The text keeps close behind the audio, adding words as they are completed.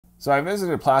So I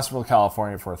visited Placerville,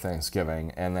 California for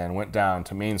Thanksgiving and then went down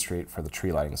to Main Street for the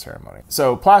tree lighting ceremony.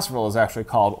 So Placerville is actually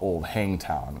called Old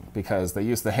Hangtown because they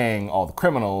used to hang all the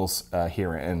criminals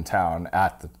here in town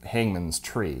at the Hangman's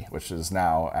Tree, which is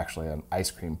now actually an ice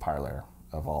cream parlor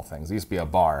of all things. It used to be a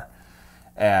bar,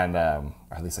 and or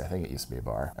at least I think it used to be a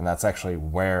bar. And that's actually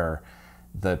where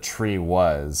the tree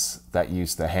was that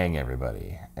used to hang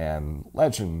everybody. And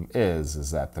legend is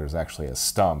that there's actually a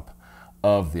stump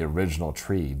of the original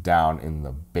tree down in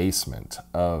the basement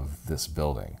of this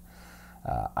building.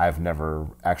 I've never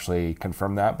actually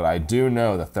confirmed that, but I do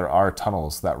know that there are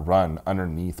tunnels that run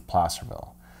underneath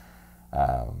Placerville.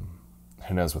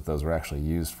 Who knows what those were actually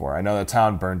used for. I know the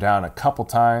town burned down a couple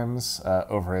times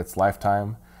over its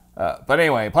lifetime. But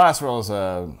anyway, Placerville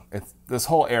is this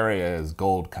whole area is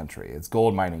gold country. It's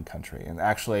gold mining country. And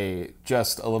actually,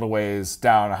 just a little ways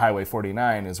down Highway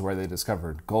 49 is where they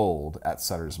discovered gold at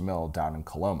Sutter's Mill down in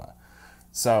Coloma.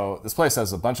 So this place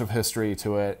has a bunch of history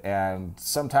to it, and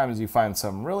sometimes you find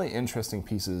some really interesting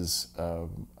pieces of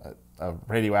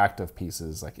radioactive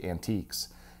pieces, like antiques,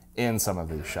 in some of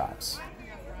these shops.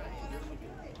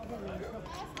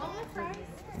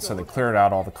 And so they cleared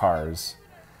out all the cars,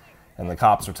 and the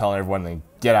cops are telling everyone to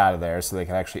get out of there so they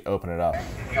can actually open it up.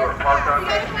 If you are parked on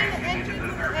that street, you need to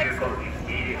move your vehicle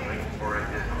immediately or it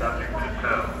is subject to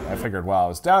tow. I figured while I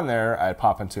was down there, I'd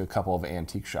pop into a couple of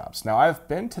antique shops. Now, I've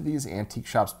been to these antique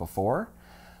shops before,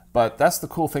 but that's the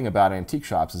cool thing about antique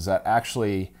shops is that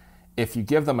actually, if you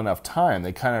give them enough time,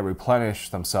 they kind of replenish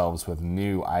themselves with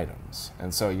new items.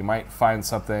 And so you might find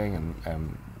something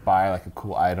and buy like a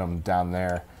cool item down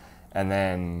there, and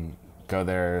then go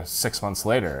there 6 months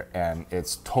later and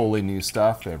it's totally new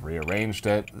stuff. They've rearranged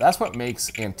it. That's what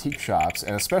makes antique shops,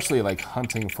 and especially like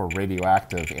hunting for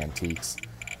radioactive antiques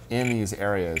in these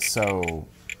areas, so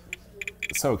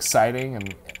exciting.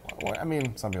 And I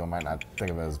mean, some people might not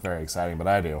think of it as very exciting, but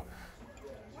I do.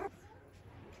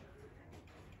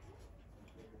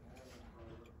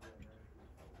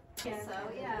 Yeah, so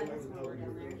yeah, that's why we're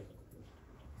down there.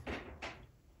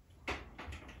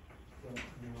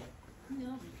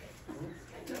 No.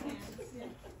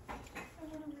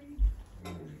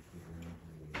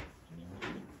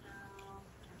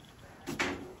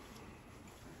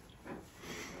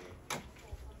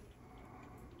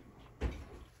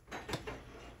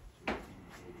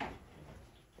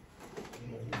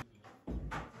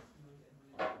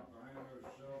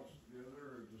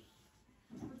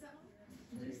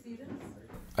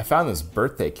 I found this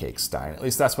birthday cake Stein. At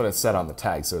least that's what it said on the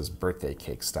tag. So it was birthday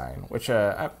cake Stein, which,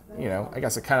 I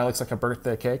guess it kind of looks like a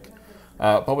birthday cake.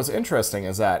 But what's interesting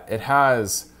is that it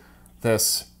has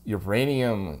this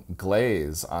uranium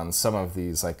glaze on some of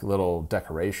these like little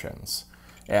decorations.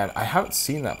 And I haven't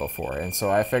seen that before. And so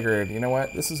I figured, you know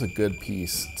what, this is a good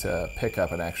piece to pick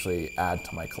up and actually add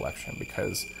to my collection,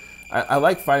 because I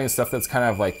like finding stuff that's kind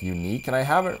of like unique. And I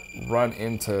haven't run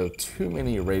into too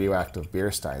many radioactive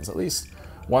beer steins, at least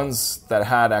ones that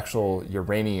had actual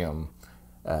uranium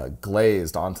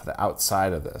glazed onto the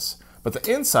outside of this. But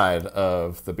the inside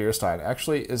of the beer stein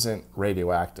actually isn't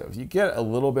radioactive. You get a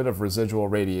little bit of residual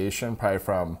radiation, probably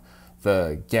from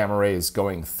the gamma rays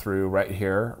going through right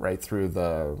here, right through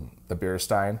the beer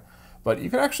stein. But you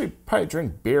could actually probably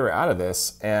drink beer out of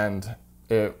this and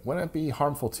it wouldn't be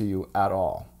harmful to you at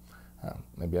all.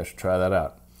 Maybe I should try that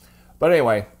out. But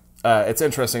anyway, it's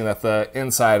interesting that the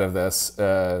inside of this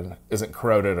isn't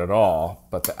corroded at all,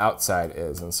 but the outside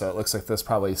is. And so it looks like this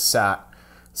probably sat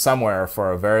somewhere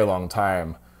for a very long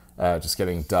time, just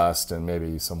getting dust and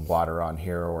maybe some water on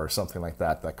here or something like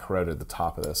that that corroded the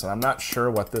top of this. And I'm not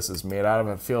sure what this is made out of.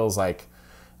 It feels like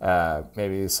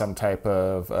maybe some type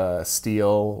of steel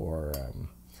or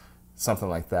something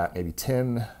like that, maybe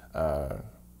tin.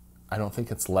 I don't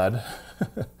think it's lead.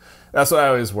 That's what I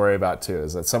always worry about too,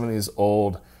 is that some of these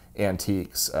old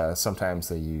antiques, sometimes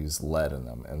they use lead in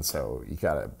them. And so you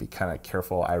gotta be kind of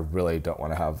careful. I really don't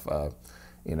want to have, I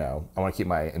want to keep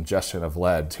my ingestion of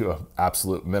lead to an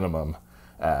absolute minimum,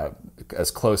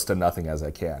 as close to nothing as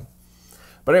I can.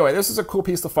 But anyway, this is a cool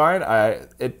piece to find.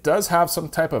 It does have some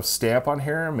type of stamp on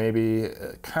here. Maybe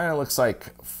it kind of looks like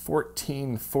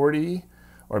 1440,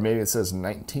 or maybe it says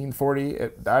 1940.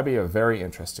 That'd be a very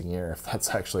interesting year if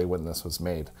that's actually when this was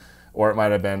made. Or it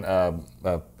might have been,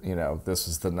 this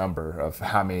is the number of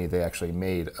how many they actually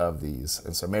made of these.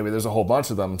 And so maybe there's a whole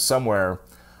bunch of them somewhere,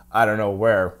 I don't know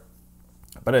where.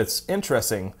 But it's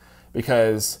interesting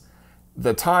because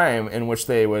the time in which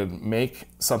they would make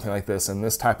something like this in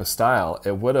this type of style,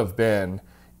 it would have been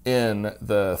in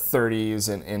the 30s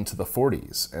and into the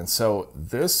 40s. And so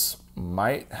this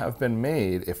might have been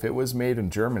made, if it was made in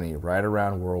Germany, right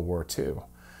around World War II.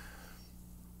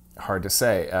 hard to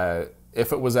say.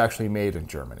 If it was actually made in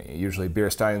Germany. Usually beer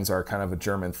steins are kind of a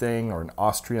German thing or an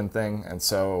Austrian thing, and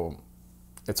so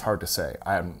it's hard to say.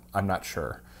 I'm not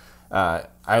sure. I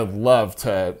would love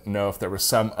to know if there was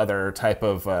some other type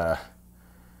of,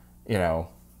 you know,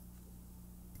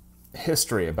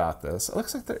 history about this. It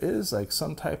looks like there is like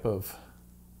some type of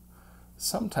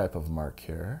mark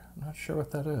here. I'm not sure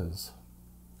what that is.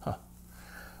 Huh.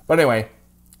 But anyway,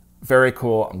 very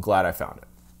cool. I'm glad I found it.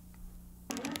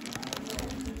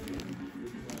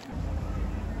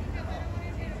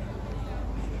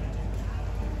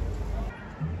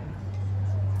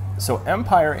 So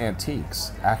Empire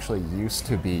Antiques actually used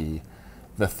to be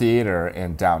the theater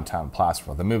in downtown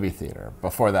Placerville, the movie theater.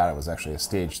 Before that, it was actually a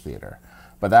stage theater.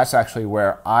 But that's actually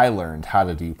where I learned how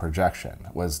to do projection,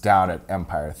 was down at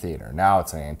Empire Theater. Now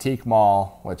it's an antique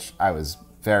mall, which I was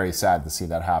very sad to see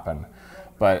that happen.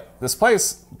 But this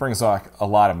place brings back a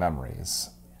lot of memories.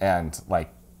 And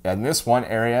like in this one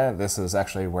area, this is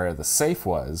actually where the safe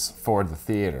was for the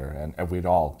theater. And we'd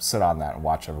all sit on that and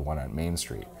watch everyone on Main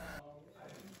Street.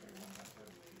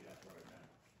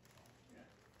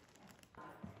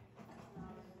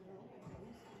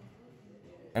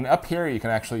 And up here you can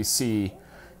actually see,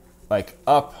 like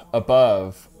up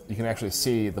above, you can actually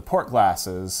see the port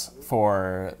glasses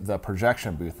for the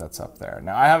projection booth that's up there.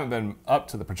 Now I haven't been up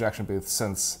to the projection booth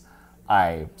since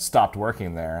I stopped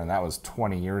working there, and that was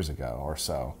 20 years ago or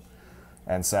so.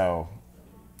 And so,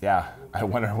 yeah, I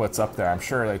wonder what's up there. I'm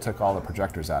sure they took all the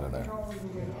projectors out of there.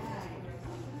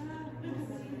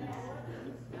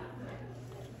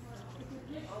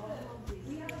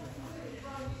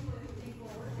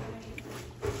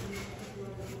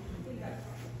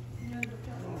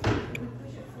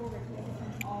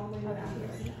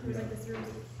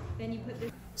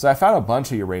 So I found a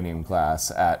bunch of uranium glass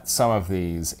at some of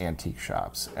these antique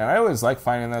shops. And I always like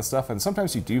finding that stuff, and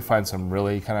sometimes you do find some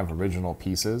really kind of original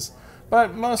pieces,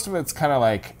 but most of it's kind of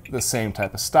like the same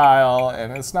type of style,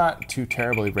 and it's not too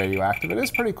terribly radioactive. It is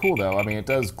pretty cool though. I mean, it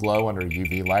does glow under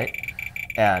UV light,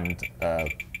 and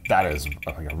that is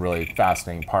a really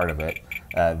fascinating part of it.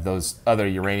 Those other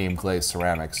uranium glazed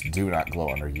ceramics do not glow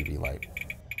under UV light.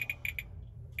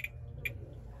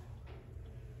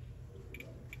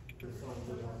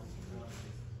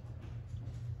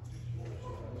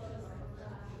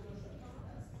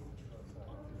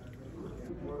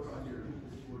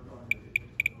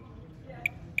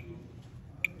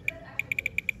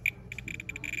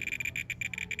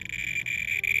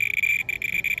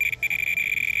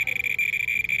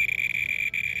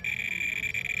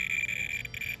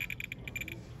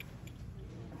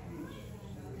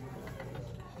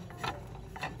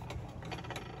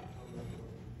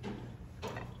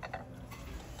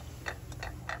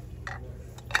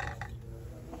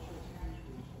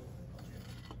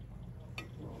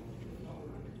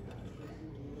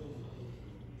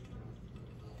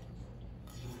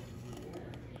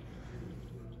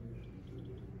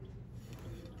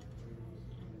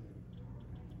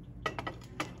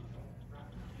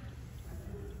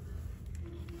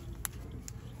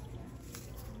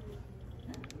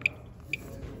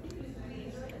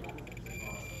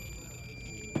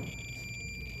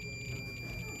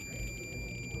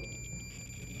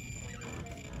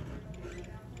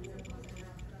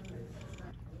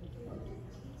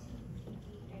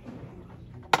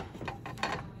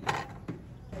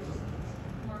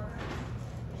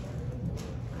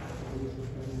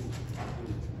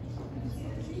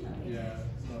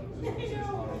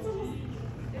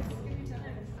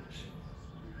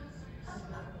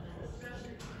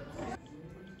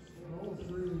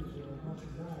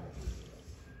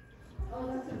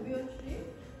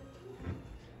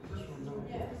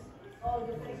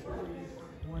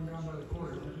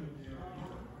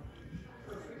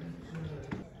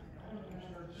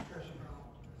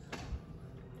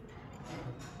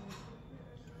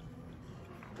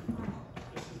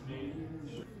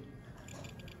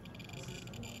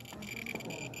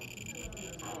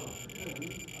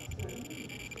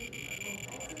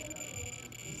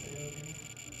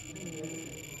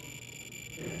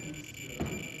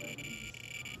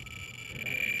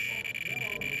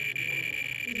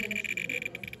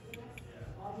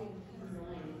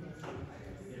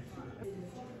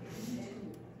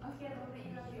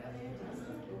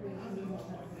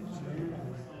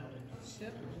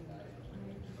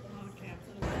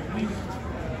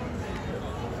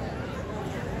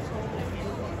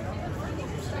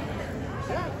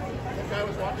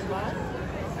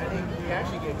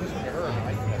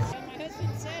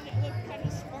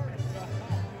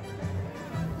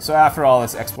 So after all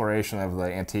this exploration of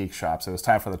the antique shops, it was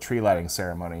time for the tree lighting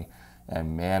ceremony,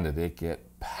 and man, did it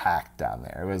get packed down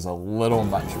there. It was a little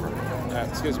much for me.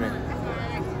 Excuse me.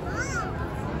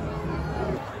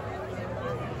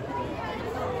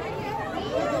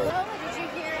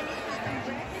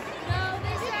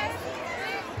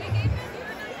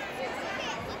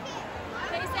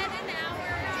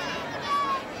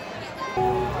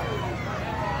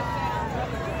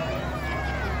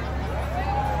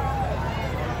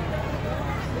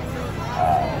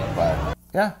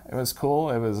 Yeah, it was cool.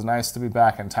 It was nice to be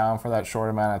back in town for that short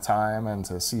amount of time and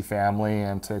to see family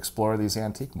and to explore these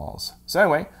antique malls. So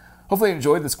anyway, hopefully you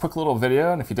enjoyed this quick little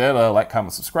video. And if you did, like,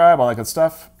 comment, subscribe, all that good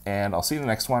stuff. And I'll see you in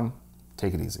the next one.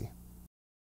 Take it easy.